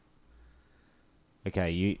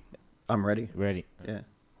Okay, you I'm ready. ready? Yeah.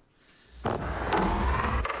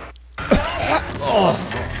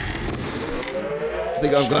 I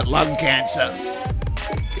think I've got lung cancer.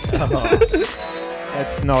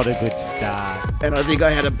 That's not a good start. And I think I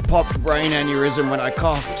had a popped brain aneurysm when I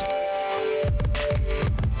coughed.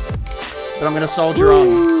 But I'm going to soldier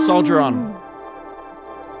on. Soldier on.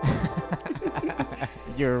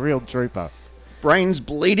 You're a real trooper. Brain's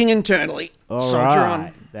bleeding internally. All soldier right.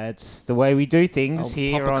 on. That's the way we do things I'll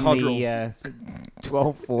here pop a on Codral. the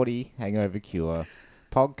 1240 Hangover Cure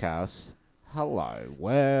podcast. Hello,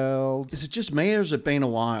 world. Is it just me or has it been a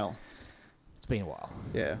while? It's been a while.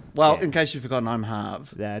 Yeah. Well, Yeah. in case you've forgotten, I'm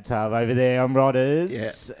Harv. That's Harv over there. I'm Rodders.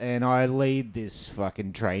 Yeah. And I lead this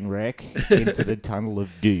fucking train wreck into the tunnel of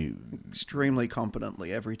doom. Extremely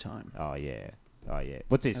competently every time. Oh, yeah. Oh, yeah.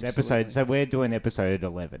 What's this? Absolutely. Episode? So we're doing episode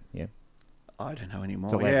 11, yeah? I don't know anymore.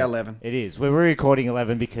 It's 11. Yeah, 11. It is. We're recording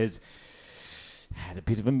 11 because had a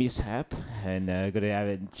bit of a mishap, and got to have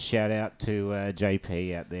a shout out to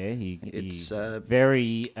JP out there. He It's,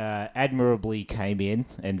 very admirably came in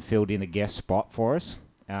and filled in a guest spot for us.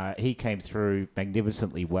 He came through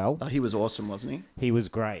magnificently well. He was awesome, wasn't he? He was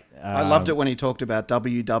great. I loved it when he talked about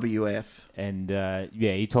WWF. And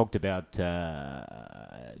he talked about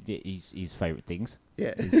his favourite things.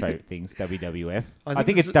 Yeah. His favourite things, WWF. I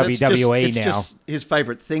think it's that's WWE it's now. just his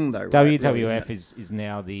favourite thing, though. Right? WWF Really, isn't it? is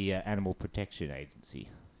now the Animal Protection Agency.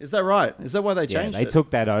 Is that right? Is that why they Yeah, changed they it? took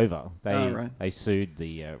that over. Right. They sued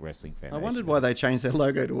the Wrestling I Foundation. wondered why they changed their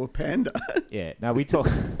logo to a panda. Yeah, no, we talked.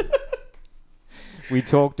 We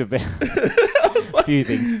talked about a few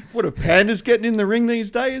things. What are pandas getting in the ring these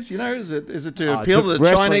days? You know, is it to Oh, appeal it's to a the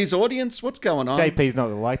wrestling- Chinese audience? What's going on? JP's not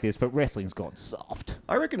gonna like this, but wrestling's gone soft.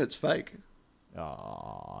 I reckon it's fake.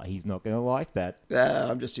 Oh, he's not gonna like that.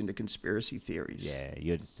 I'm just into conspiracy theories. Yeah,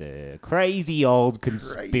 you're just a crazy old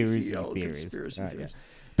conspiracy old theorist. conspiracy Right, theorist. yeah.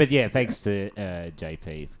 But yeah, thanks to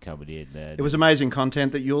JP for coming in. It was amazing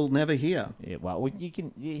content that you'll never hear. Yeah, well, we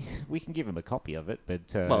can give him a copy of it, but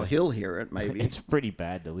Well, he'll hear it maybe, it's pretty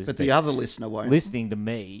bad to listen but to. the other listener won't. Listening to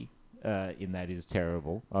me in that is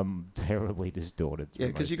terrible. I'm terribly distorted. through Yeah,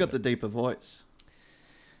 because most you of got it. the deeper voice.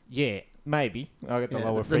 Yeah, maybe. I got the Yeah,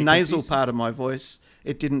 lower the nasal frequencies. part of my voice,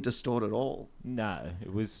 it didn't distort at all. No,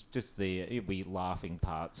 it was just it'd be laughing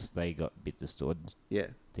parts. They got a bit distorted. Yeah,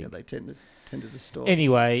 Think. they tend to distort.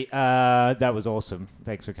 Anyway, that was awesome.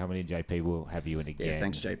 Thanks for coming in, JP. We'll have you in again. Yeah,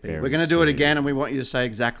 thanks, JP. very We're going to do it soon. again, and we want you to say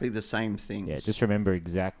exactly the same things. Yeah, just remember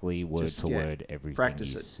exactly word Just, for yeah, word everything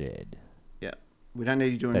practice you it. said. Yeah. We don't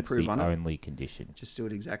need you to That's improve the on it. only condition Just do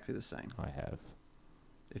it exactly the same. I have.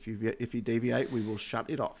 If you deviate, we will shut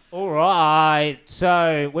it off. All right,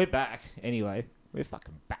 so we're back. Anyway, we're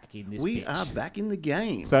fucking back in this We bitch. are back in the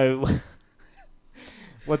game. So,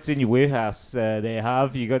 what's in your warehouse there,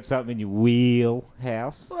 Harv? You got something in your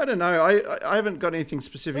wheelhouse? I don't know. I haven't got anything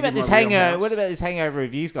specific. What about in this my hangover? wheelhouse. What about this hangover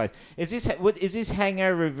reviews, guys? Is this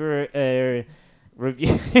hangover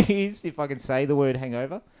reviews? If I can say the word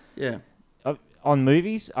hangover, Yeah. on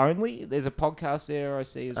movies only. There's a podcast there I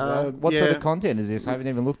see as well. What sort yeah. of content is this? I haven't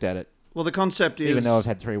even looked at it, Well, the concept is. even though I've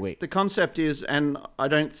had 3 weeks. The concept is, and I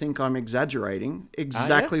don't think I'm exaggerating,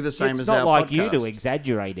 exactly the same it's as not our like podcast. you to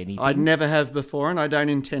exaggerate anything. I never have before, and I don't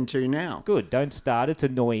intend to now. Good. Don't start. It's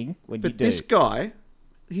annoying when you But do. this guy,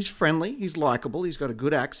 he's friendly, he's likable, he's got a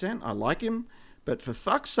good accent. I like him. But for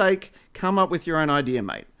fuck's sake, come up with your own idea,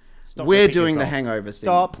 mate. Stop We're ripping doing us the off. hangover thing.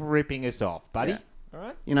 Stop ripping us off, buddy. Yeah. All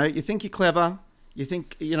right. You know, you think you're clever. You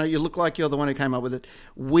think, you look like you're the one who came up with it.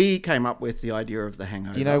 We came up with the idea of the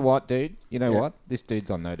hangover. You know what, dude? You know Yeah. what? This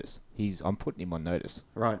dude's on notice. I'm putting him on notice.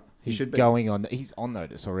 Right. He He's should be. going on. He's on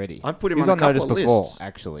notice already. I've put him He's on on a couple notice of before, lists.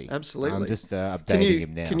 actually. Absolutely. I'm just updating Can you,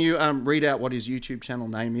 him now. Can you read out what his YouTube channel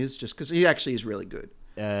name is? Just because he actually is really good.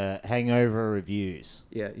 Hangover reviews.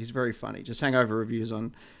 Yeah, he's very funny. Just hangover reviews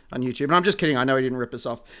on YouTube. And I'm just kidding. I know he didn't rip us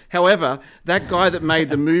off. However, that guy that made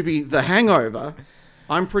the movie The Hangover,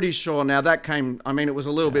 I'm pretty sure now that came, I mean, it was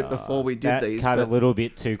a little bit before we did That these. cut But a little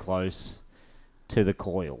bit too close to the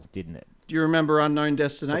coil, didn't it? do you remember Unknown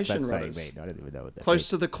What's Destination, that saying Rodders? mean? I don't even know what that Close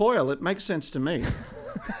to the coil. It makes sense to me.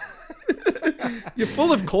 You're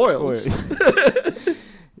full of coils.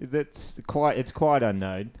 It's quite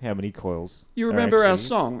unknown how many coils. You are remember our actually-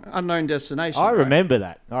 song, Unknown Destination? I right? remember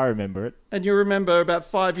that. I remember it. And you remember about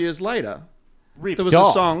 5 years later, Ripped there was off.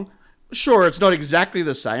 a song. Sure, it's not exactly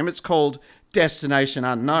the same. It's called Destination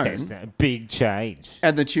Unknown. That's a big change.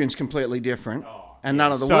 And the tune's completely different. and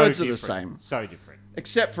none of the So words are the different. same. So different.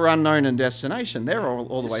 Except for Unknown and Destination. They're all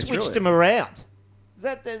the way through Switched it. them around.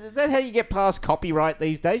 Is that how you get past copyright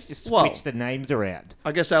these days? Just switch Well- the names around.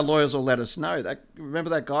 I guess our lawyers will let us know. Remember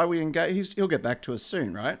that guy we engaged? He'll get back to us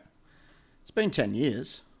soon, right? It's been 10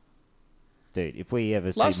 years. Dude, if we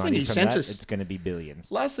ever see Last thing money he from sent that, us- it's going to be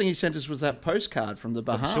billions. Last thing he sent us was that postcard from the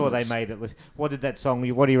Bahamas. I'm sure they made it. What did that song?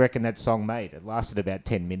 What do you reckon that song made? It lasted about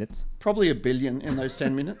 10 minutes. Probably $1 billion in those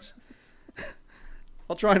 10 minutes.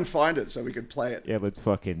 I'll try and find it so we could play it. Yeah,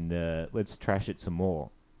 let's trash it some more.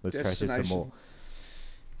 Let's trash it some more.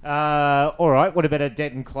 Destination. All right. What about a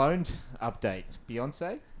dead and cloned update?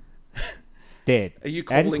 Beyonce, dead. Are you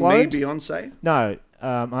and calling me cloned? Beyonce? No.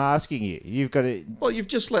 I'm asking you. You've got to. Well, you've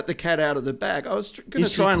just let the cat out of the bag. I was going to Is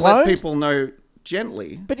she try and let cloned? people know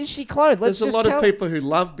gently. But is she cloned? Let's There's a just lot tell. of people who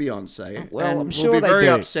love Beyonce. Well, and I'm will sure be they very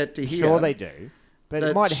do. upset to hear. Sure they do. But it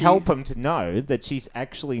that might she- help them to know that she's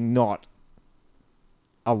actually not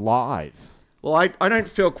alive. Well, I don't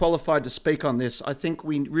feel qualified to speak on this. I think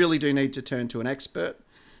we really do need to turn to an expert.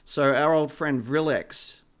 So our old friend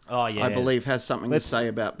Vrillex, Oh yeah. I believe, has something to say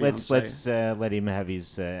about Beyonce. Let's let him have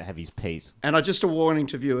his piece. And I just a warning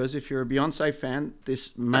to viewers: if you're a Beyonce fan,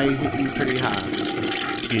 this may hit you pretty hard.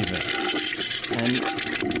 Excuse me.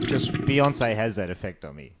 And just Beyonce has that effect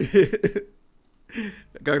on me.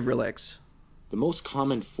 go Vrillex. The most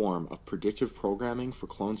common form of predictive programming for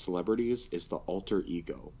clone celebrities is the alter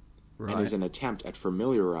ego, and is an attempt at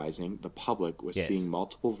familiarizing the public with Yes. seeing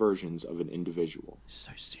multiple versions of an individual.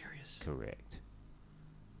 So serious. Correct.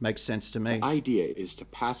 Makes sense to me. The idea is to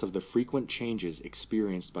pass of the frequent changes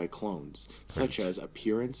experienced by clones, such as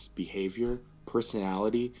appearance, behavior,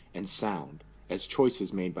 personality, and sound, as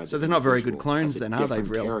choices made by the So they're not very good individual clones as a then, are they, different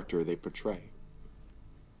Vril? character they portray.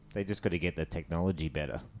 They just got to get the technology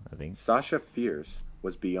better, I think. Sasha Fierce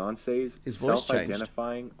was Beyonce's His voice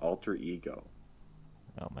self-identifying alter ego.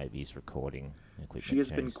 Oh, maybe he's recording equipment. She has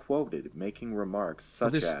been changed. quoted making remarks Well,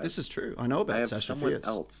 such this as, is true. I know I about have Sasha someone Fierce.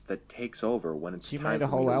 else that takes over when it's She time made a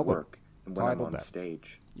for me whole to album work and when I'm titled on that.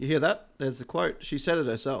 stage. You hear that? There's the quote. She said it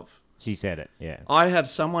herself. She said it. Yeah. I have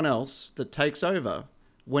someone else that takes over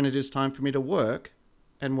when it is time for me to work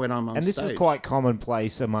and when I'm on And this stage. is quite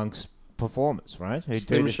commonplace amongst performers, right? Who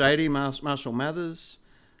Slim this- Shady, Marshall Mathers.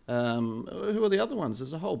 Who are the other ones?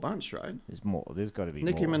 There's a whole bunch, right? There's more. There's got to be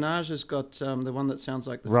Nicki more. Minaj has got the one that sounds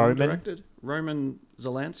like the Roman? film directed. Roman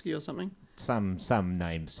Zelensky or something. Some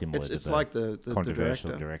name similar It's to the like the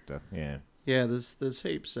controversial director. Yeah. Yeah, there's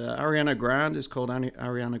heaps. Ariana Grande is called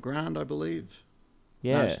Ariana Grande, I believe.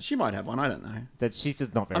 Yeah. No, she might have one. I don't know. That she's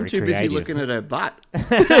just not very I'm too creative. busy looking at her butt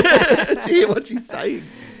to hear what she's saying.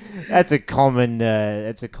 That's a common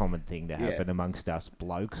thing to happen amongst us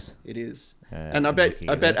blokes. It is. Uh, And I bet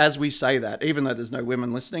as we say that, even though there's no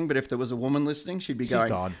women listening, but if there was a woman listening, she'd be She's going,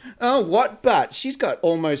 gone. "Oh, what butt? She's got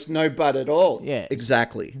almost no butt at all." Yeah.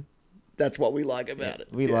 Exactly. That's what we like about it.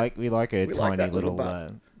 We Yeah. like her We like tiny that little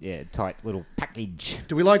little butt. tight little package.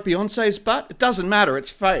 Do we like Beyonce's butt? It doesn't matter.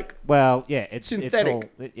 It's fake. Well, yeah, it's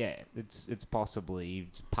Synthetic. it's possibly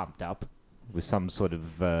pumped up with some sort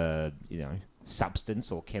of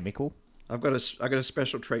substance or chemical. I got a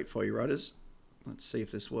special treat for you, Riders. Let's see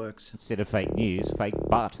if this works. Instead of fake news, fake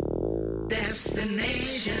butt.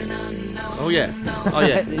 Oh yeah. Oh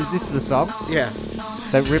yeah. Is this the song Yeah.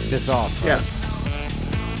 that ripped us off? Yeah.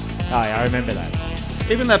 Oh yeah, I remember that.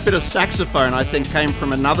 Even that bit of saxophone, I think, came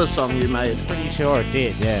from another song you made. Pretty sure it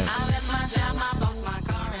did. Yeah.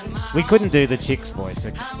 We couldn't do the chick's voice.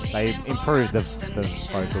 They improved the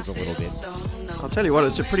vocals a little bit. I'll tell you what,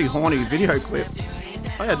 it's a pretty horny video clip.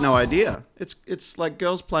 I had no idea. It's like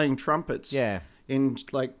girls playing trumpets. Yeah. In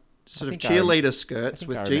like sort of think I cheerleader skirts think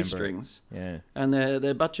with I remember it. G-strings. Yeah. And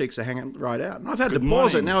their butt cheeks are hanging right out. And I've had Good to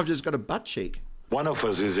pause it. morning. Now I've just got a butt cheek. One of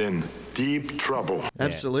us is in deep trouble. Yeah.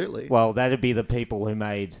 Absolutely. Well, that'd be the people who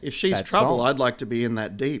made. If she's that trouble, song. I'd like to be in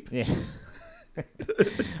that deep. Yeah.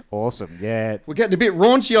 Awesome. Yeah. We're getting a bit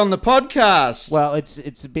raunchy on the podcast. Well, it's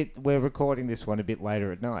a bit. We're recording this one a bit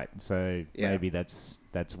later at night, so Yeah. maybe that's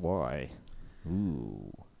why.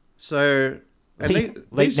 Ooh. So, and Late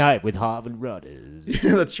these- night with Harvin Rudders.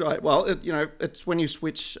 that's right. Well, it's when you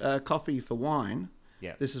switch coffee for wine.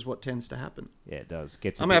 Yeah. This is what tends to happen. Yeah, it does.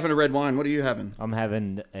 Gets. I'm having a red wine. What are you having? I'm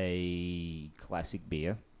having a classic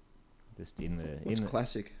beer, just in the What's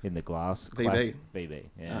classic? in the glass. VB. Classic VB.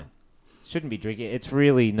 Yeah. Ah. Shouldn't be drinking. It's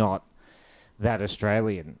really not that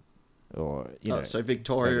Australian, or So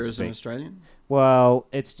Victoria so to is an speak. Australian? Well,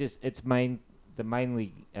 it's just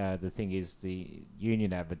mainly the thing is the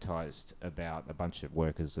union advertised about a bunch of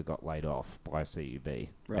workers that got laid off by CUB,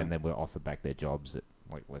 Right. and they were offered back their jobs at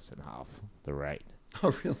like less than half the rate.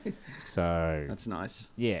 Oh, really? So That's nice.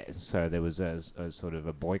 yeah, so there was a sort of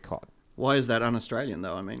a boycott. Why is that un-Australian,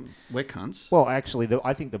 though? I mean, we're cunts. Well, actually,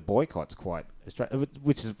 I think the boycott's quite Australian,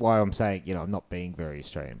 which is why I'm saying I'm not being very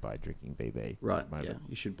Australian by drinking VB. Right, at the moment. yeah.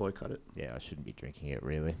 You should boycott it. Yeah, I shouldn't be drinking it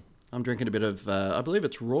really. I'm drinking a bit of, I believe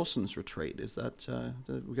it's Rawson's Retreat. Is that,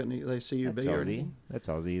 we got any, are they CUB That's or Aussie. anything? That's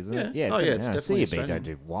Aussie, isn't Yeah. it? Yeah, Oh, yeah, it's definitely CUB don't Australian.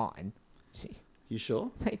 do wine. Gee, You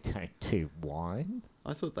sure? they don't do wine.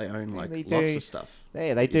 I thought they own like they lots do. of stuff.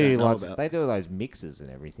 Yeah, they you do don't know lots. about. They do those mixes and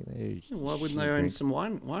everything. They do Why wouldn't they shitty own drinks. some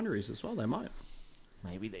wineries as well? They might.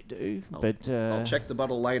 Maybe they do, I'll- but I'll check the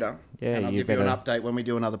bottle later. yeah, and I'll you give you an better- update when we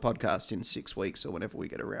do another podcast in 6 weeks or whenever we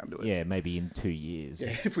get around to it. yeah, maybe in 2 years.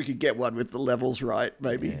 Yeah, if we could get one with the levels right,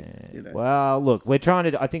 maybe. You know. Well, look, we're trying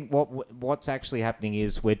to. I think what's actually happening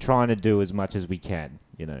is we're trying to do as much as we can.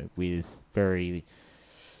 You know, with very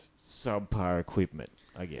subpar equipment,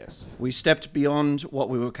 I guess. We stepped beyond what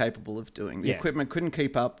we were capable of doing. The Yeah. equipment couldn't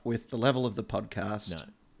keep up with the level of the podcast. No,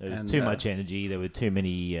 there was And, too much energy. There were too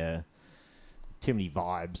many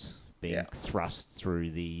vibes being Yeah. thrust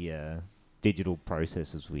through the digital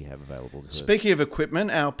processes we have available to us. Speaking of equipment,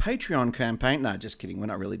 our Patreon campaign. No, just kidding. We're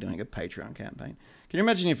not really doing a Patreon campaign. Can you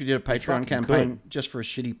imagine if you did a Patreon fucking campaign just for a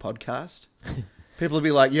shitty podcast? People would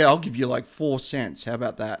be like, yeah, I'll give you like 4 cents. How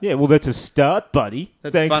about that? Yeah, well, that's a start, buddy.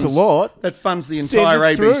 That Thanks funds- a lot. That funds the Send entire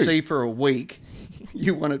it through. ABC for a week.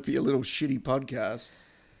 You want it for your little shitty podcast.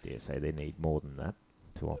 Dare say they need more than that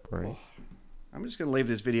to operate. I'm just going to leave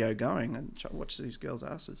this video going and watch these girls'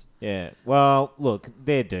 asses. Yeah. Well, look,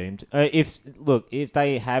 they're doomed. If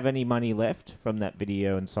they have any money left from that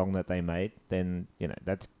video and song that they made, then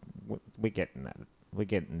we're getting that. We're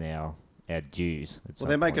getting our dues. Well,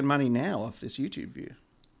 they're making money now off this YouTube view.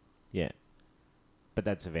 Yeah. But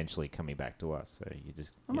that's eventually coming back to us. So you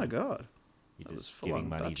just Oh my god, you're that was just full giving on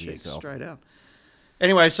money butt to cheeks yourself. straight out.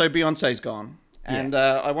 Anyway, so Beyonce's gone. Yeah. And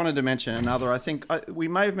I wanted to mention another. I think we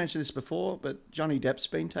may have mentioned this before, but Johnny Depp's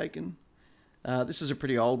been taken. This is a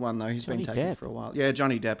pretty old one, though. He's Johnny been taken Depp? for a while. Yeah,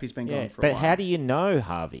 Johnny Depp. He's been Yeah. gone for a But while. how do you know,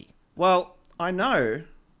 Harvey? Well, I know.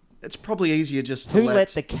 It's probably easier just to Who let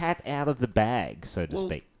the cat out of the bag, so to well,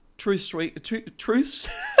 speak? truths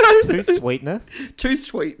Tooth sweetener? tooth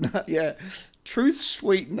sweetener. Yeah, truth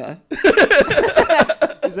sweetener.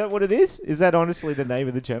 Is that what it is? Is that honestly the name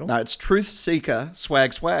of the channel? No, it's Truth Seeker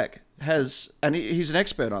Swag. And he's an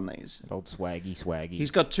expert on these. Old swaggy.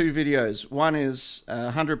 He's got 2 videos. One is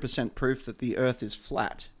 100% proof that the Earth is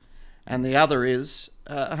flat, and the other is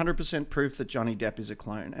 100% proof that Johnny Depp is a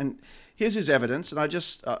clone. And here's his evidence. And I'm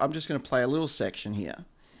just going to play a little section here,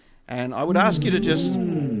 and I would ask you to just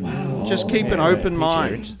keep an open You're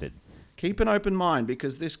mind. interested. Keep an open mind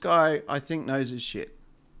because this guy, I think, knows his shit.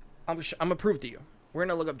 I'm gonna prove to you. We're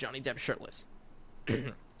gonna look up Johnny Depp shirtless.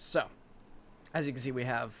 So, as you can see, we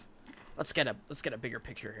have. Let's get a bigger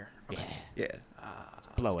picture here. Okay. Yeah,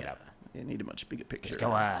 Blow it up. you need a much bigger picture. Let's go.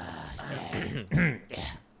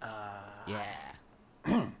 Yeah.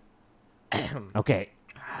 Okay.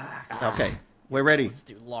 Okay, we're ready. Let's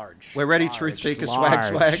do large. We're ready, Large. Truth Seeker Large.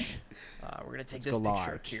 Swag. We're gonna take Let's this go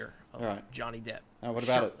picture large. here of All right. Johnny Depp. What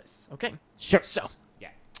about it? shirtless. Okay. Sure. So, Yeah.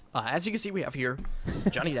 as you can see, we have here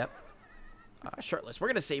Johnny Depp shirtless. We're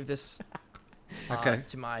gonna save this. Okay.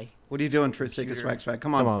 To my. What are you doing, Truth Seeker Computer. Swag?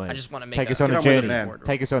 Come on. Come on, man. I just want to make. Take us on Get a on with it, journey. man.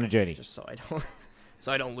 Take us on a journey. Just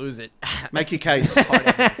so I don't lose it. Make your case.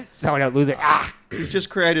 So I don't lose it. He's just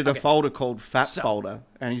created a folder called Fat So- Folder,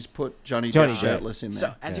 and he's put Johnny Johnny Depp Depp. shirtless in So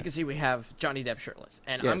there. as you can see, we have Johnny Depp shirtless,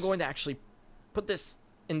 and I'm Yes. going to actually put this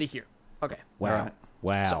into here. Okay. Wow. Alright.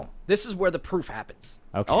 Wow. So this is where the proof happens.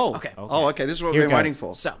 okay. Oh, Okay. Oh, okay. This is what Here we've been goes. waiting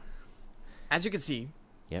for. So, as you can see,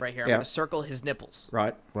 Yep. right here, I'm Yeah. going to circle his nipples.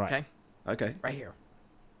 Right. Right. Okay. Okay. Right here.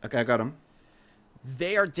 Okay, I got him.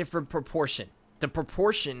 They are different proportion. The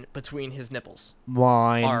proportion between his nipples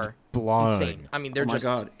Mind are blown. insane. I mean, they're Oh my just.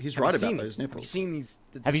 God, he's have right you about seen those these? nipples. Have you seen these?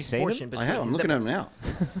 Have you seen proportion them? I between have. I'm his looking at him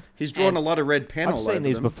nipples? now. He's drawn And- a lot of red pen all I've over seen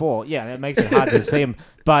these them. before. Yeah, and it makes it hard to see them.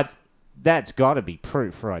 But that's got to be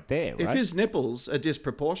proof right there, If right? his nipples are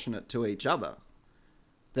disproportionate to each other,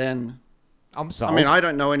 then I'm sorry. I mean, I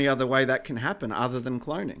don't know any other way that can happen other than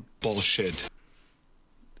cloning. Bullshit.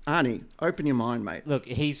 Arnie, open your mind, mate. Look,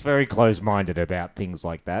 he's very close-minded about things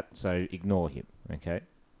like that, so ignore him, okay?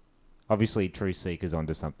 Obviously, Truth Seeker's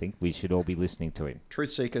onto something. We should all be listening to him.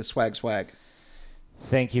 Truth Seeker, swag.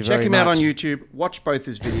 Thank you very Check much. him out on YouTube. Watch both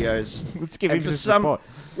his videos. Let's give And him for some support.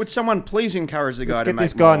 would someone please encourage the guy Let's to get make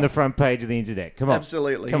this guy on more? the front page of the internet. Come on.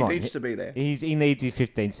 Absolutely. Come He on. needs to be there. He needs his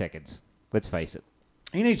 15 seconds. Let's face it.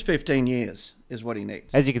 He needs 15 years, is what he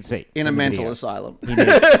needs. As you can see. In a the mental video, asylum. He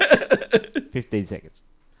needs 15 seconds.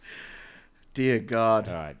 Dear God.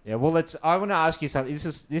 All right. Yeah. Well, I want to ask you something.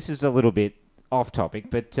 This is a little bit off topic,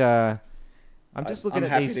 but I'm just looking I'm at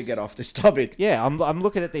happy these. to get off this topic. Yeah, I'm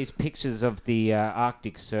looking at these pictures of the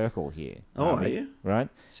Arctic Circle here. Oh, are Harvey, you? Right.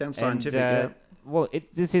 Sounds And, scientific, yeah. well,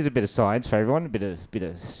 this is a bit of science for everyone, a bit of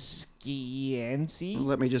skiancy.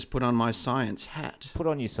 Let me just put on my science hat. Put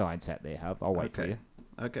on your science hat there, Hub. I'll wait for you.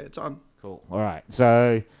 Okay, it's on. Cool. All right.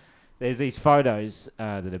 So there's these photos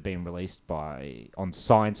that have been released on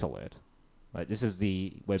Science Alert. Like, this is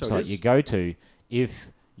the website you go to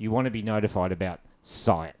if you want to be notified about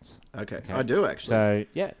science. Okay. I do actually.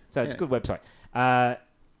 So it's a good website.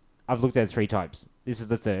 I've looked at it 3 times. This is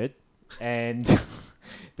the third, and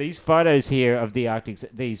these photos here of the Arctic,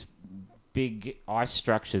 these big ice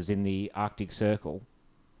structures in the Arctic Circle,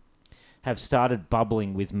 have started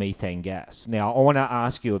bubbling with methane gas. Now, I want to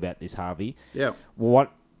ask you about this, Harvey. Yeah.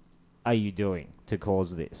 What are you doing to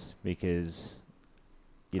cause this? Because,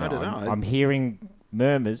 I don't know. I'm hearing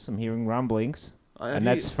murmurs, I'm hearing rumblings, and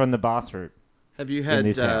that's from the bathroom. Have you in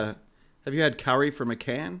this house. Have you had curry from a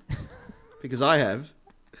can? Because I have.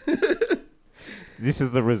 This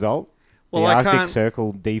is the result? Well, the I Arctic can't-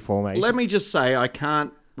 Circle deformation? Let me just say, I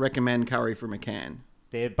can't recommend curry from a can.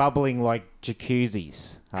 They're bubbling like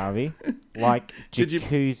jacuzzis, Harvey. Like Did you-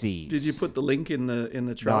 jacuzzis. Did you put the link in the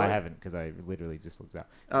No, trailer? I haven't, because I literally just looked up.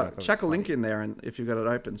 So I thought it Chuck a was link funny. in there, and if you've got it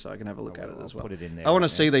open, so I can have a look at it I'll as well. put it in there I want to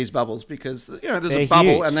right see now. these bubbles because there's They're a bubble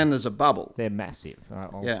huge. and then there's a bubble. They're massive.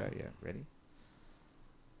 I'll Yeah. show you. Ready?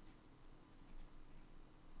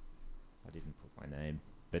 I didn't put my name,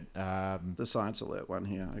 but The Science Alert one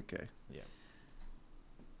here. Okay. yeah.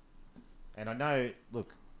 And I know.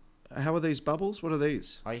 Look, How are these bubbles? What are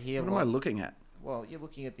these? I hear. What am I lots- looking at? Well, you're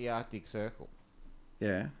looking at the Arctic Circle,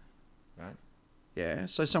 Yeah. right? Yeah.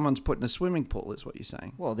 So someone's put in a swimming pool, is what you're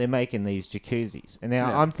saying. Well, they're making these jacuzzis, and now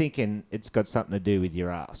Yeah. I'm thinking it's got something to do with your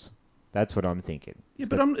ass. That's what I'm thinking. Yeah, It's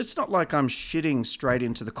but got- it's not like I'm shitting straight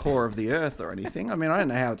into the core of the Earth or anything. I mean, I don't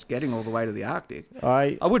know how it's getting all the way to the Arctic.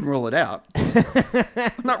 I wouldn't rule it out.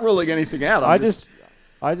 I'm not ruling anything out. I just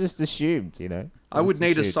assumed, I would just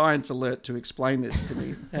need a assumed. Science Alert to explain this to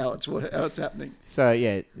me, how it's happening. So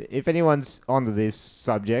yeah, if anyone's onto this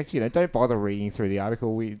subject, don't bother reading through the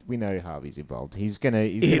article. We know Harvey's involved. He's gonna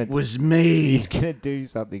It was me. he's gonna do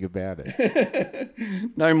something about it.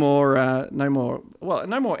 No more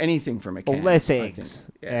anything from a Or can. less I think.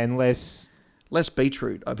 eggs Yeah. and less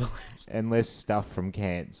Beetroot, I believe. stuff from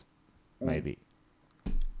cans, maybe.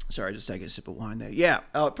 Sorry, just take a sip of wine there. Yeah,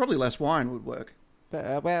 probably less wine would work.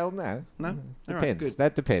 Well, no, No? All right, depends. good.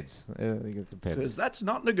 That depends. I think it depends. Because that's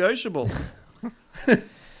not negotiable. All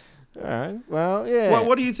right. Well, yeah.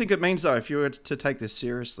 What do you think it means, though, if you were to take this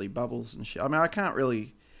seriously, bubbles and shit? I mean, I can't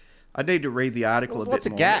really... I need to read the article Well, a bit lots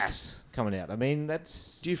more. of gas coming out. I mean,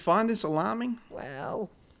 that's. Do you find this alarming? Well,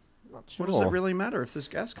 not sure. What does it really matter if there's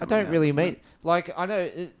gas I coming don't out? really Isn't mean like I know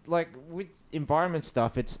like with environment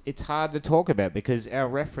stuff. It's hard to talk about because our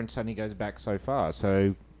reference only goes back so far.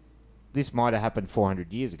 So this might have happened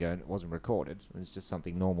 400 years ago and it wasn't recorded. It's just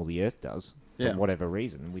something normal the Earth does for Yeah. whatever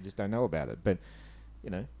reason. We just don't know about it. But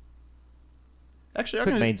Actually,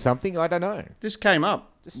 could mean something. I don't know. this came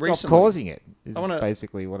up Just stop recently. causing it. This I wanna- is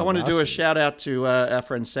basically what I I'm want to do a asking. shout out to our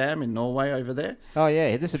friend Sam in Norway over there, Oh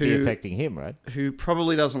yeah, this would be who- affecting him, right? who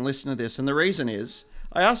probably doesn't listen to this. And the reason is,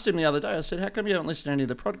 I asked him the other day, I said, how come you haven't listened to any of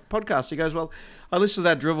the podcasts? He goes, well, I listened to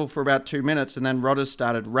that drivel for about 2 minutes, and then Rodders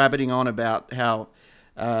started rabbiting on about how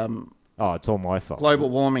Oh, it's all my fault.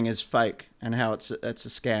 global warming is fake and how it's a I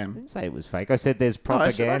scam. didn't say it was fake. I said there's No, I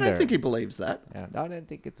said, propaganda. I don't think he believes that. Yeah, I don't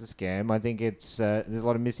think it's a scam. I think it's there's a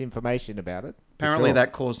lot of misinformation about it. for Apparently sure.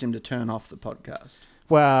 that caused him to turn off the podcast.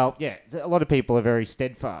 Well, yeah, a lot of people are very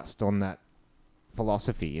steadfast on that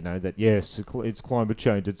philosophy. That yes, it's climate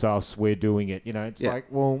change. It's us. We're doing it. It's Yeah. like,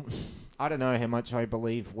 well, I don't know how much I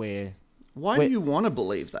believe we're. Why Wait. do you want to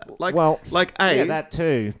believe that? Like, Well, A, yeah, that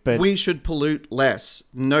too. But we should pollute less.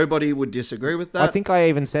 Nobody would disagree with that. I think I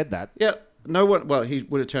even said that. Yeah, no one. Well, he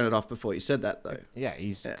would have turned it off before he said that, though. Yeah,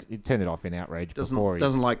 he turned it off in outrage Doesn't before.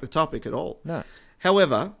 doesn't like the topic at all. No.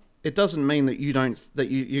 However, it doesn't mean that you're going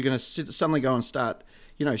to suddenly go and start,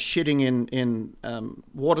 shitting in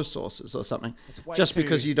water sources or something, way just too-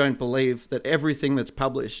 because you don't believe that everything that's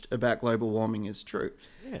published about global warming is true.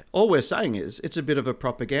 Yeah. All we're saying is it's a bit of a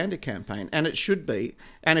propaganda campaign, and it should be.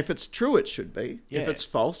 And if it's true, it should be. If Yeah. it's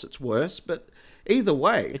false, it's worse. But either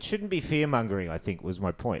way, It shouldn't be fear mongering, I think, was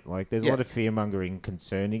my point. Like, there's a Yeah. lot of fear mongering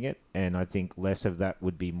concerning it, and I think less of that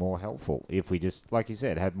would be more helpful if we just, like you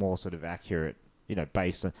said, had more sort of accurate,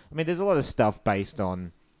 based on. I mean, there's a lot of stuff based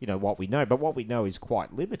on, what we know, but what we know is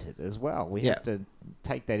quite limited as well. We Yeah. have to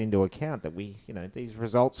take that into account that we, these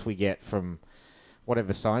results we get from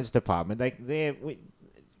whatever science department,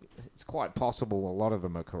 it's quite possible a lot of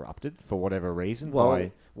them are corrupted for whatever reason Well-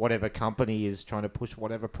 by whatever company is trying to push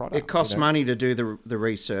whatever product. It costs money to do the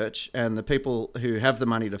research, and the people who have the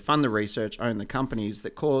money to fund the research own the companies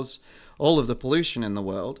that cause all of the pollution in the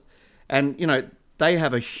world. And, they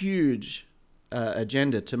have a huge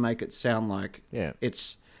agenda to make it sound like Yeah.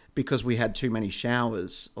 it's because we had too many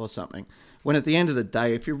showers or something. When at the end of the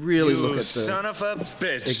day, if you really look at the... son of a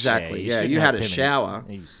bitch. Exactly, yeah. shouldn't You have had a too many- shower.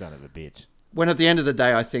 You son of a bitch. When at the end of the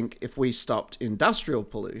day, I think if we stopped industrial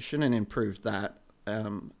pollution and improved that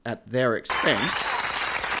at their expense,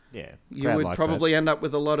 Yeah. you crowd would likes probably end up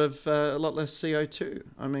with a lot less CO2.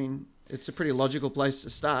 I mean, it's a pretty logical place to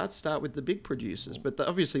start. Start with the big producers, but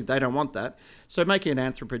obviously they don't want that. So making it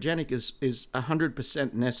anthropogenic is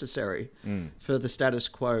 100% necessary for the status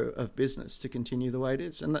quo of business to continue the way it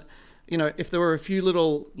is. And that, if there were a few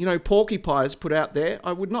little, porcupines put out there,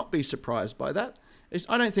 I would not be surprised by that.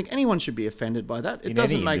 I don't think anyone should be offended by that. It In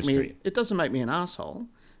doesn't any make me. industry. It doesn't make me an asshole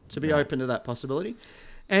to be open to that possibility.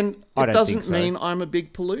 And I it don't doesn't think so. mean I'm a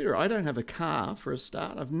big polluter. I don't have a car for a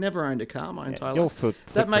start. I've never owned a car my entire your life.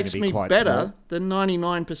 footprint That makes would be me quite better small. than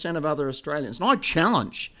 99% of other Australians. And I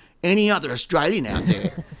challenge any other Australian out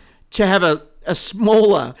there to have a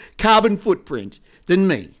smaller carbon footprint than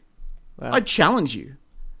me. I challenge you.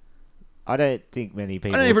 I don't think many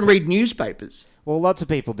people. I don't even read newspapers. Well, lots of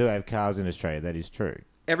people do have cars in Australia. That is true.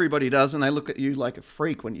 Everybody does, and they look at you like a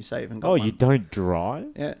freak when you say even got Oh, one. you don't drive?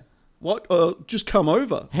 Yeah. What? Just come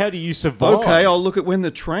over. How do you survive? Okay, I'll look at when the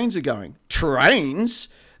trains are going. Trains?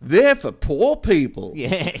 They're for poor people.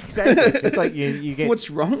 Yeah, exactly. It's like you get What's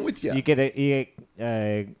wrong with you? you get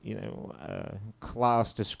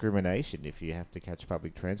class discrimination if you have to catch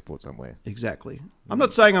public transport somewhere. Exactly. I'm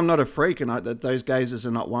not saying I'm not a freak and that those gazes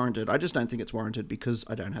are not warranted. I just don't think it's warranted because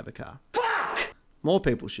I don't have a car. More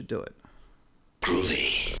people should do it.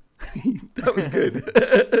 Groovy. That was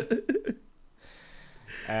good.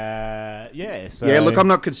 Yeah. So Yeah, look, I'm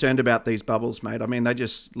not concerned about these bubbles, mate. I mean, they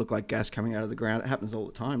just look like gas coming out of the ground. It happens all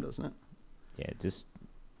the time, doesn't it? Yeah, just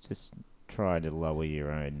try to lower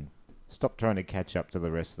your own. Stop trying to catch up to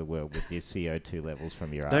the rest of the world with your CO2 levels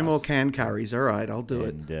from your No ass. more can curries. All right, I'll do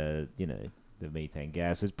it. And the methane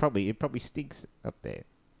gas it probably stinks up there.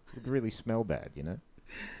 It would really smell bad,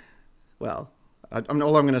 Well,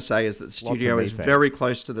 all I'm going to say is that the studio is methane. very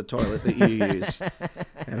close to the toilet that you use.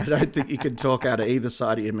 And I don't think you can talk out of either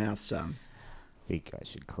side of your mouth, son. I think I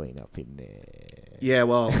should clean up in there. Yeah,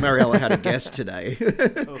 well, Mariella had a guest today.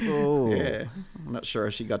 Oh, Yeah, I'm not sure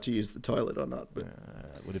if she got to use the toilet or not, but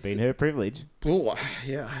it would have been her privilege. oh,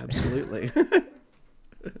 yeah, absolutely.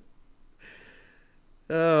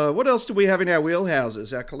 What else do we have in our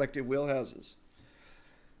wheelhouses, our collective wheelhouses?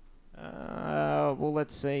 Well,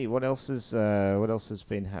 let's see. What else has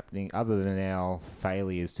been happening other than our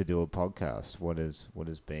failures to do a podcast? What has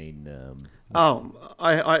been?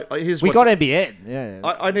 Here's We what's- got NBN. Yeah,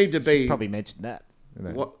 I need to be. probably mentioned that.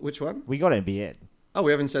 What? Which one? We got NBN. Oh,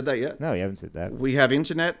 we haven't said that yet. No, you haven't said that. We have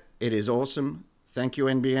internet. It is awesome. Thank you,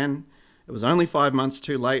 NBN. It was only 5 months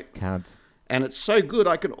too late. Can't. And it's so good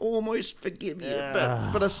I can almost forgive you,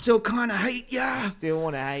 but I still kind of hate you. Still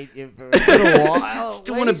want to hate you for a little while.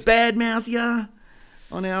 Still want to badmouth you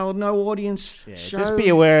on our no audience show. Just be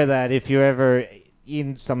aware of that if you're ever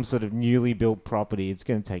in some sort of newly built property, it's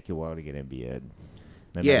going to take you a while to get NBN.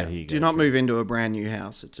 No Yeah, matter who you do go not to. move into a brand new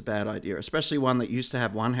house. It's a bad idea, especially one that used to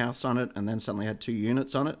have one house on it and then suddenly had 2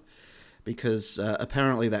 units on it, because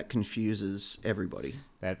apparently that confuses everybody.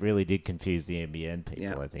 That really did confuse the NBN people,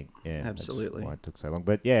 Yeah, I think. Yeah, absolutely. That's why it took so long.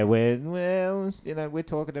 But yeah, we're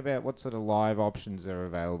talking about what sort of live options are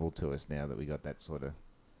available to us now that we got that sort of,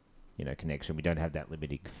 connection. We don't have that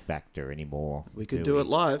limiting factor anymore. We could do it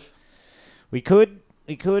live. We could.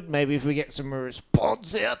 Maybe if we get some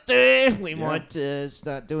response out there, we might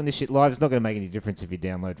start doing this shit live. It's not going to make any difference if you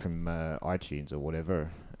download from iTunes or whatever.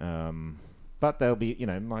 But there'll be,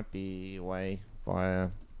 might be a way via,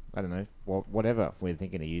 I don't know, whatever we're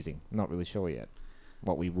thinking of using. I'm not really sure yet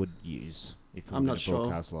what we would use if we were I'm going not to sure.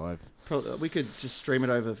 broadcast live. Probably, we could just stream it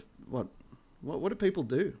over. What do people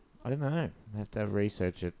do? I don't know. I have to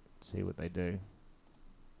research it, see what they do.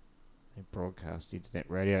 They broadcast internet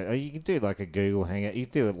radio. Oh, you can do like a Google Hangout. You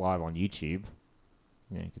can do it live on YouTube.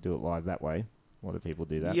 You could do it live that way. A lot of people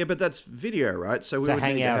do that. Yeah, but that's video, right? So we It's a would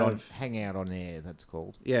need to have... hangout on air, that's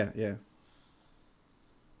called. Yeah.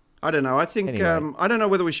 I don't know. I think Anyway. I don't know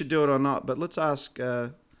whether we should do it or not, but let's ask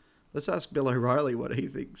Bill O'Reilly what he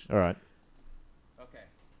thinks. All right. Okay.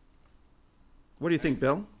 What do you think,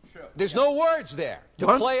 Bill? There's no words there. To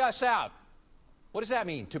What? play us out. What does that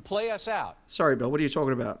mean? To play us out? Sorry, Bill. What are you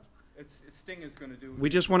talking about? Sting is going to do. We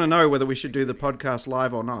just want to know whether we should do the podcast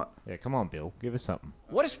live or not. Yeah, come on, Bill. Give us something.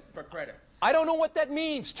 What is For credits. I don't know what that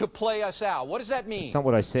means to play us out. What does that mean? It's not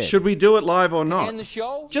what I said. Should we do it live or not? End the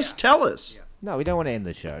show? Just tell us. No, we don't want to end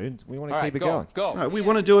the show. We want to All keep right, it going. go. No, we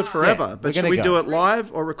want to do it forever. we're But should gonna we go. do it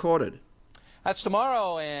live or recorded? That's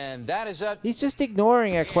tomorrow, and that is it. He's just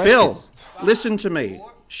ignoring our Bill, questions. listen to me.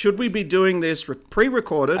 Should we be doing this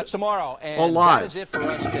pre-recorded? That's tomorrow, and Or live. that is it for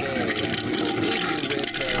us today. And we'll leave you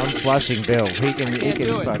with, I'm flushing Bill. He can Can't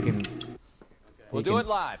do it. fucking. we'll do it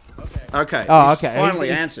live. Okay. Oh, he's okay. Finally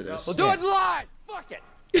He's- answered us. We'll do it live. Fuck it.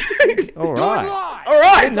 All Do right. it live. All I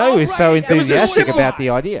right. didn't know he was so Alright, that was a enthusiastic simple about one. the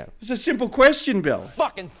idea. It's a simple question, Bill.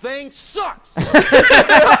 Fucking thing sucks.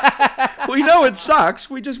 We know it sucks.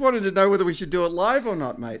 We just wanted to know whether we should do it live or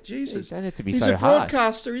not, mate. Jesus. Don't have to be He's so a harsh.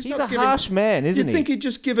 broadcaster. He's He's not a giving, harsh man, isn't You'd he? think he'd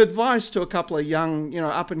just give advice to a couple of young,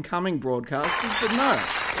 up-and-coming broadcasters, but no.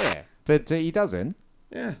 Yeah, but he doesn't.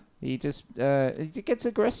 Yeah. He just he gets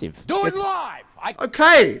aggressive. Do it live.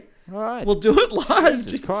 Okay. All right. We'll do it live.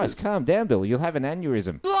 Jesus Christ, calm down, Bill. You'll have an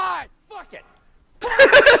aneurysm. Live. Fuck it.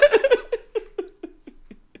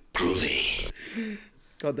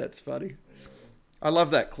 God, that's funny. I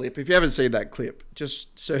love that clip. If you haven't seen that clip,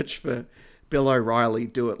 just search for Bill O'Reilly,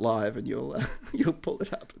 do it live, and you'll pull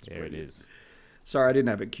it up. It's There it brilliant. is. Sorry, I didn't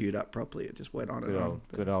have it queued up properly. It just went on and Good on. old,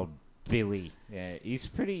 good old Billy. Yeah, he's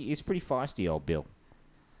pretty feisty, old Bill.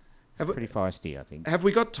 He's Have- pretty feisty, I think. Have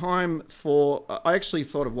we got time for? I actually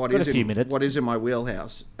thought of Got a few minutes. what is in my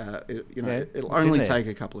wheelhouse. It'll what's in only there? take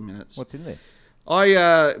a couple of minutes. What's in there?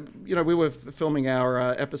 We were filming our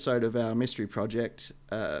episode of our mystery project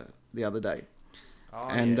the other day,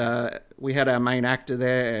 and we had our main actor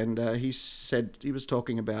there, and he said he was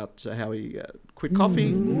talking about how he quit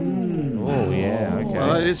coffee. Oh yeah, okay.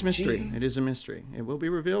 Well, it is mystery. It is a mystery. It will be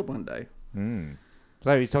revealed one day.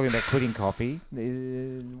 So he's talking about quitting coffee.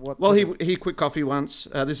 What? Well, sort of- he quit coffee once.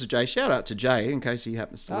 This is Jay. Shout out to Jay in case he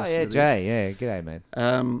happens to Oh listen yeah, to this. Jay. Yeah, g'day,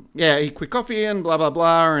 man. He quit coffee and blah, blah,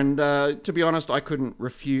 blah. And to be honest, I couldn't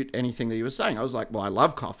refute anything that he was saying. I was like, well, I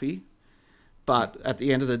love coffee. But at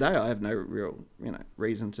the end of the day, I have no real,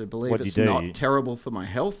 reason to believe What'd you it's do? not terrible for my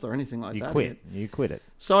health or anything like You that. quit. You quit it.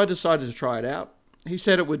 So I decided to try it out. He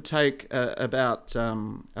said it would take about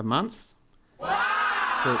a month.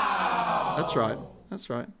 Wow! That's right. That's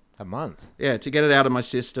right. A month. Yeah, to get it out of my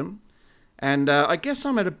system. And I guess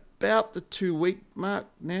I'm at about the 2-week mark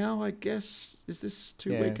now, I guess. Is this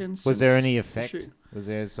 2 Yeah. weekends? Was there since any the effect? shoot? Was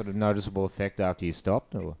there a sort of noticeable effect after you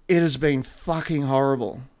stopped? Or? It has been fucking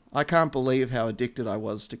horrible. I can't believe how addicted I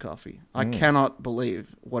was to coffee. I cannot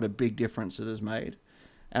believe what a big difference it has made.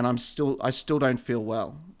 And I still don't feel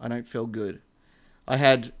well. I don't feel good. I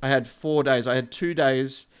had 4 days. I had 2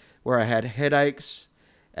 days where I had headaches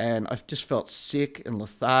and I just felt sick and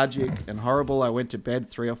lethargic and horrible. I went to bed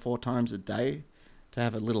 3 or 4 times a day to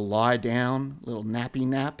have a little lie down, little nappy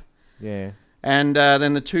nap. Yeah. And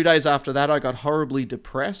then the 2 days after that, I got horribly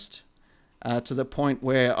depressed to the point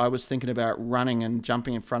where I was thinking about running and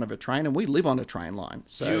jumping in front of a train. And we live on a train line.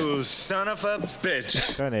 So, You son of a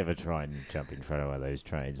bitch. Don't ever try and jump in front of one of those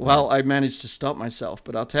trains. man. well, I managed to stop myself.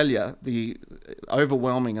 But I'll tell you, the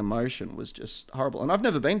overwhelming emotion was just horrible. And I've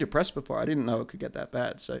never been depressed before. I didn't know it could get that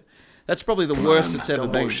bad. So that's probably the worst it's ever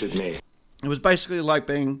Don't been. bullshit me. It was basically like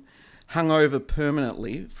being hungover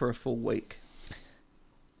permanently for a full week.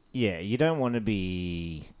 Yeah, you don't want to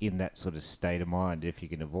be in that sort of state of mind if you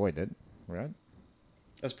can avoid it, right?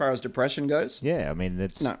 As far as depression goes, Yeah, I mean,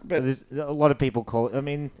 it's No, but- there's a lot of people call it. I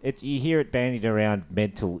mean, it's you hear it bandied around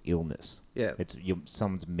mental illness. Yeah. it's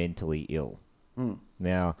someone's mentally ill.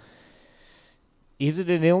 Now, is it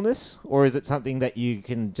an illness or is it something that you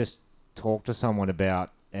can just talk to someone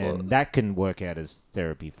about and that can work out as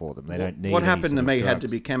therapy for them? They don't need. what any happened sort to of me had to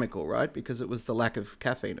drugs. be chemical, right? Because it was the lack of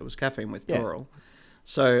caffeine. It was caffeine Yeah. withdrawal.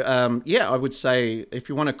 So, I would say if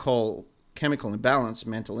you want to call chemical imbalance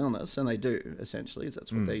mental illness, and they do, essentially,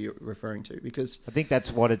 that's what they're referring to. Because, I think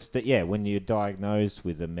that's what it's. Yeah, when you're diagnosed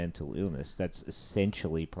with a mental illness, that's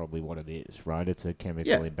essentially probably what it is, right? It's a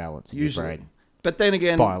chemical imbalance in usually. your brain. But then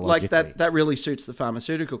again, like Biologically. that really suits the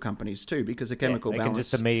pharmaceutical companies too, because a chemical they can balance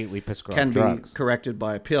just immediately prescribe can drugs. be corrected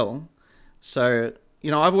by a pill. So,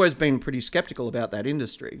 I've always been pretty skeptical about that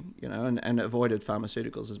industry, and avoided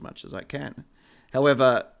pharmaceuticals as much as I can.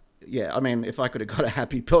 However, yeah, I mean, if I could have got a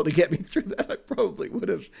happy pill to get me through that, I probably would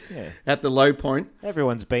have at the low point.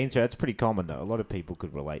 Everyone's been through. That's pretty common, though. A lot of people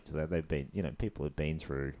could relate to that. They've been, people have been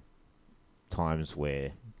through times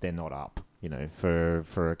where they're not up,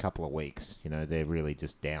 for a couple of weeks. They're really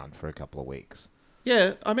just down for a couple of weeks.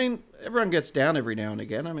 Yeah, I mean, everyone gets down every now and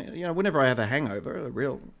again. I mean, whenever I have a hangover,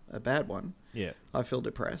 a bad one, Yeah. I feel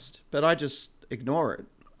depressed, but I just ignore it.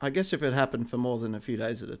 I guess if it happened for more than a few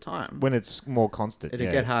days at a time, When it's more constant,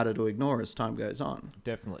 it'd get harder to ignore as time goes on.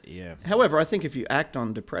 Definitely, yeah. However, I think if you act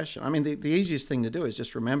on depression, I mean, the easiest thing to do is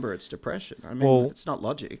just remember it's depression. I mean, Well, it's not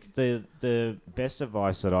logic. The best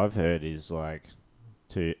advice that I've heard is like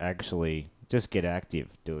to actually just get active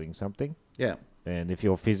doing something. Yeah. And if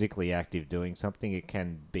you're physically active doing something, it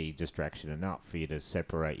can be distraction enough for you to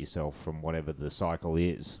separate yourself from whatever the cycle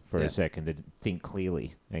is for Yeah. a second to think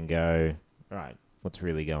clearly and go, right, what's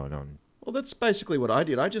really going on? Well, that's basically what I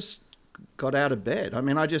did. I just got out of bed. I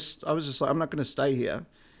mean, I was just like, I'm not going to stay here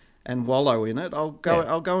and wallow in it. I'll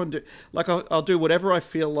go and do, like, I'll do whatever I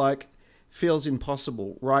feel like feels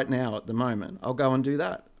impossible right now at the moment. I'll go and do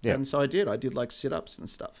that. Yeah. And so I did. I did like sit-ups and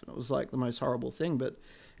stuff. And it was like the most horrible thing, but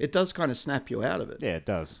it does kind of snap you out of it. Yeah, it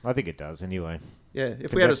does. I think it does anyway. Yeah. If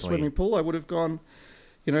But we had a definitely- swimming pool, I would have gone,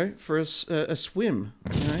 for a swim,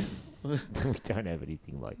 We don't have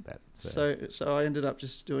anything like that. So I ended up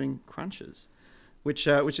just doing crunches, which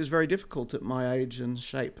is very difficult at my age and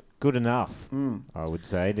shape. Good enough, I would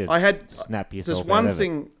say, to I had snap yourself There's one out of it.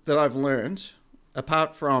 thing that I've learned,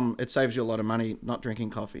 apart from it saves you a lot of money not drinking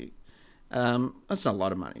coffee. That's not a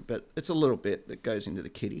lot of money, but it's a little bit that goes into the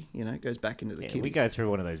kitty. It goes back into the Yeah, kitty. we go through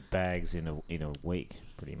one of those bags in a week,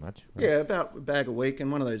 pretty much. Right? Yeah, about a bag a week,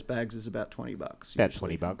 and one of those bags is about $20. About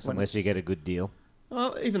usually, $20, when unless you it's- get a good deal.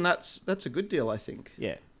 Well, even that's a good deal, I think.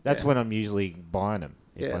 Yeah, that's Yeah. when I'm usually buying them.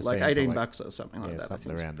 Yeah, like $18 or something like that.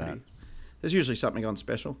 something I think around that. There's usually something on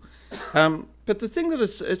special. But the thing that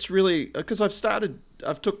it's really because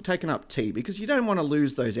I've taken up tea because you don't want to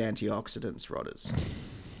lose those antioxidants, Rodders.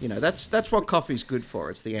 That's what coffee's good for.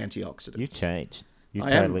 It's the antioxidants. You've changed. You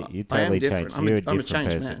I am totally different. changed. You're a I'm a different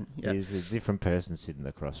changed person. man, yeah. There's a different person sitting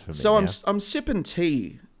across from me So now. I'm sipping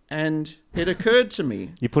tea, and it occurred to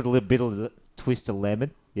me You put a little bit of the twist of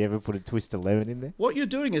lemon. You ever put a twist of lemon in there? what you're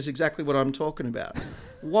doing is exactly what I'm talking about.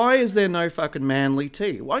 Why is there no fucking manly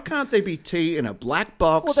tea? Why can't there be tea in a black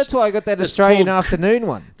box? Well, that's why I got that That's Australian called- afternoon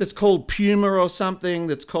one. that's called Puma or something.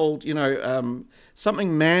 That's called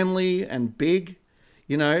something manly and big.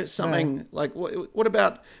 Something like what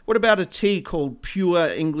about a tea called Pure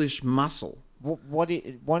English Muscle? Why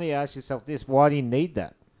do you ask yourself this? Why do you need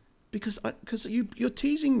that? Because you're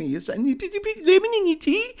teasing me. You're saying, did you put lemon in your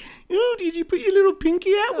tea? Oh, did you put your little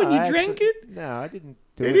pinky out when you drank it? No, I didn't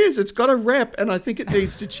do It is. It's got a rep, and I think it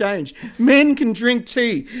needs to change. Men can drink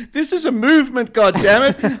tea. This is a movement,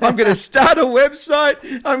 goddammit. I'm going to start a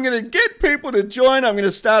website. I'm going to get people to join. I'm going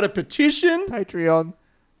to start a petition. I'm Patreon.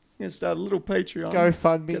 going to start a little Patreon.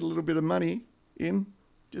 GoFundMe. Get a little bit of money in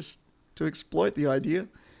just to exploit the idea.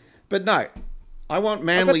 But no, I want I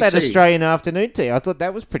manly got that tea. Australian afternoon tea. I thought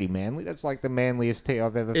that was pretty manly. That's like the manliest tea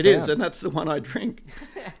I've ever It found. is, and that's the one I drink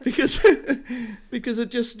because it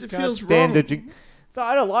just Can't feels stand wrong. to drink. So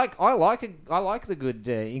I like the good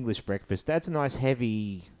English breakfast. That's a nice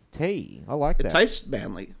heavy tea. I like It that. tastes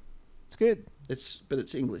manly. It's good. But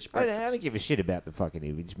it's English I breakfast. don't give a shit about the fucking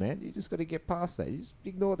image, man. You just got to get past that. You just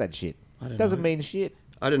ignore that shit. don't Doesn't know. mean shit.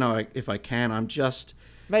 I don't know if I can. I'm just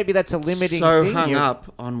Maybe that's a limiting so thing. hung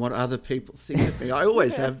up on what other people think of me. I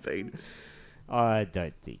always have been. I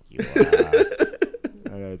don't think you are.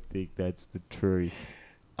 I don't think that's the truth.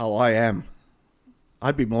 Oh, I am.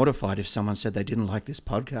 I'd be mortified if someone said they didn't like this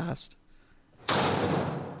podcast.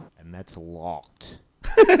 And that's locked.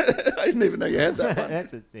 I didn't even know you had that one.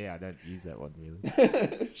 I don't use that one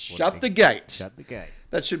really. Shut the gate. Shut the gate.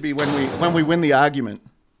 That should be when we win the argument.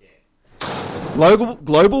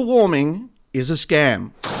 Global warming is a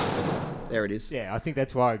scam. There it is. Yeah, I think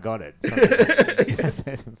that's why I got it. Something like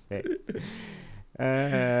that effect. All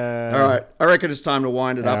right. I reckon it's time to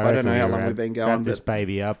wind it up. I don't know how long we've been going, Wrap this but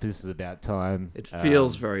baby up. This is about time. it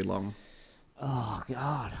feels very long. Oh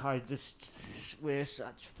God, we're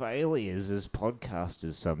such failures as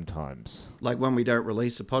podcasters sometimes. Like when we don't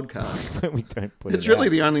release a podcast. When we don't put It's it really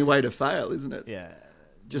out. the only way to fail, isn't it? Yeah.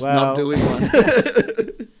 Just Well- not doing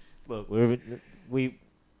one. Look, we're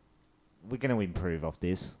going to improve off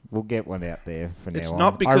this. We'll get one out there for It's now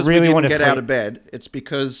not on. because I really we want didn't to get out of bed. It's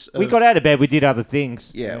because We got out of bed. We did other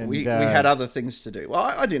things. Yeah, and, we had other things to do. Well,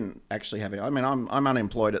 I didn't actually have it. I mean, I'm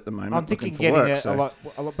unemployed at the moment. I'm thinking looking for getting work, a so-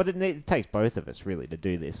 lot, but it takes both of us really to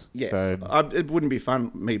do this. Yeah, So it wouldn't be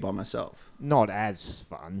fun me by myself. not as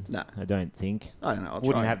fun. No. I don't think. I don't know. I'll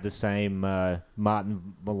Wouldn't try. have the same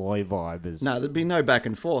Martin Malloy vibe as. No, there'd be no back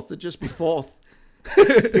and forth. It'd just be fourth.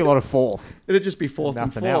 Be a lot of fourth. It'd just be fourth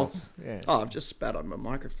Nothing and fourth. else. Yeah. Oh, I've just spat on my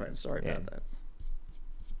microphone. Sorry Yeah. about that.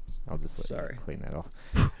 I'll just let Sorry. you clean that off.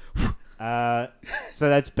 So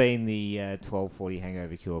that's been the 1240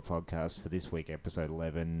 Hangover Cure podcast for this week, episode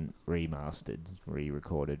 11, remastered,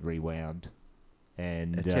 re-recorded, rewound.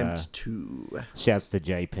 And Attempt 2. shouts to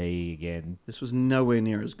JP again. This was nowhere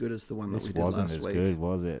near as good as the one that This we did wasn't last as week. good,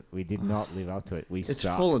 was it? We did not live up to it. We It's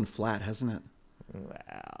sucked. fallen flat, hasn't it?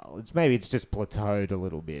 Well, maybe it's just plateaued a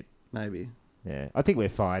little bit. Maybe. Yeah, I think we're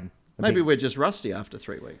fine. I Maybe think- we're just rusty after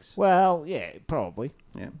 3 weeks. Well, yeah, probably.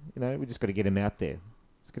 Yeah. You know, we just got to get him out there.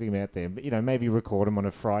 Just get him out there. But, you know, maybe record him on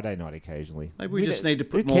a Friday night occasionally. Maybe we just need to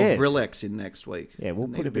put who more cares? Vrillex in next week. Yeah, we'll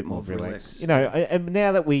Need put a bit more Vrillex. relax. You know, and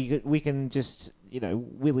now that we can just, you know,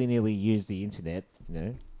 willy-nilly use the internet, you know.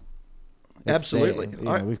 it's Absolutely. there. You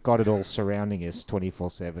know, we've got it all surrounding us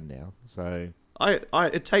 24/7 now. So,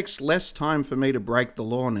 It takes less time for me to break the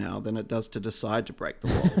law now than it does to decide to break the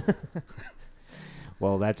law.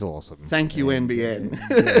 well, that's awesome. Thank you,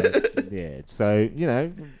 NBN. Yeah. So, you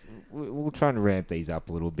know, we'll try and ramp these up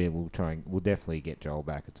a little bit. We'll definitely get Joel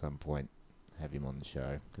back at some point. Have him on the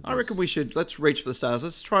show. 'Cause I reckon let's reach for the stars.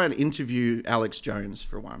 Let's try and interview Alex Jones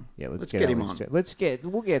for one. Yeah, let's get him Alex on.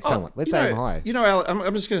 We'll get someone. Let's you know, aim high. You know,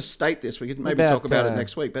 I'm just going to state this. We could maybe about, talk about it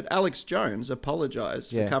next week. But Alex Jones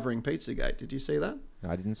apologised Yeah. for covering Pizzagate. Did you see that?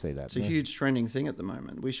 I didn't see that. It's a huge trending thing at the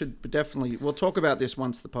moment. We should definitely. We'll talk about this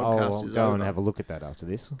once the podcast I'll is go over. and have a look at that after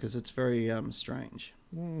this. Because it's very strange.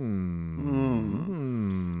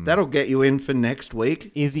 Hmm. That'll get you in for next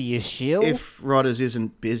week. Is he a shill? If Rodders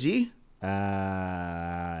isn't busy.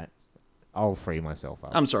 I'll free myself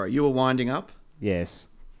up. I'm sorry, you were winding up? Yes.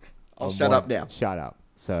 I'll shut up now. Shut up.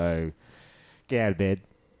 So, get out of bed.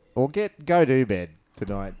 Or go to bed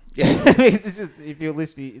tonight. Yeah. If you're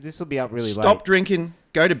listening, this will be up really late. Stop drinking,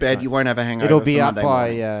 go to bed, you won't have a hangover. It'll be for up Monday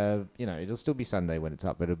by, morning. it'll still be Sunday when it's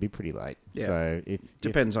up, but it'll be pretty late. Yeah. So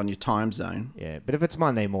Depends on your time zone. Yeah, but if it's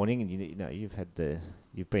Monday morning and you know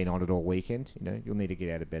you've been on it all weekend, you know you'll need to get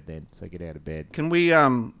out of bed then. So get out of bed. Can we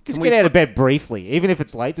Just get out of bed briefly, even if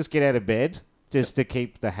it's late. Just get out of bed, just to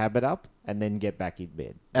keep the habit up, and then get back in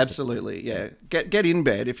bed. Absolutely, yeah. Get in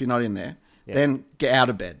bed if you're not in there. Yeah. Then get out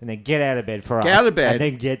of bed. And then get out of bed for us. Get out of bed. and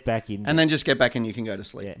then get back in. And then just get back and you can go to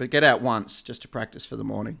sleep. Yeah. But get out once just to practice for the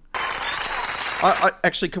morning. I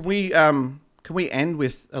actually, can we end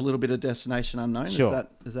with a little bit of Destination Unknown? Sure.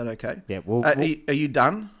 Is that okay? Yeah, are you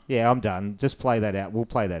done? Yeah, I'm done. Just play that out. We'll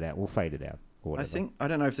play that out. We'll fade it out. Or whatever. I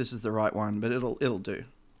don't know if this is the right one, but it'll do.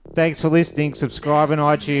 Thanks for listening. Subscribe on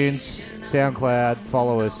iTunes, SoundCloud.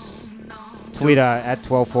 Follow us. Twitter at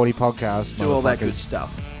 1240 Podcast. Do all that good motherfuckers.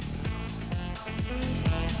 stuff.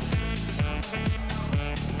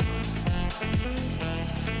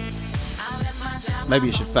 Maybe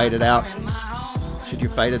you should fade it out. Should you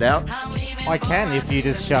fade it out? I can if you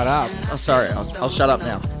just shut up. Oh, sorry, I'll shut up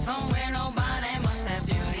now.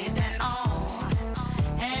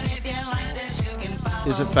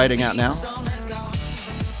 Is it fading out now? Is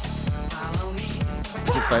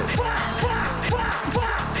it fading?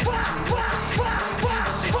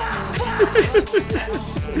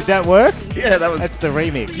 Did that work? Yeah, that was. That's the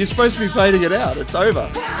remix. You're supposed to be fading it out. It's over.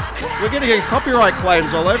 We're going to get copyright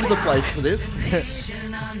claims all over the place for this.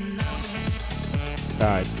 All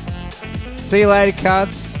right. See you later,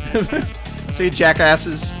 cunts. See you,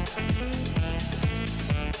 jackasses.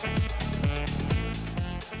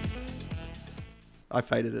 I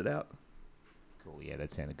faded it out. Cool. Yeah,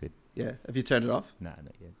 that sounded good. Yeah. Have you turned it off? No,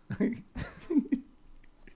 not yet.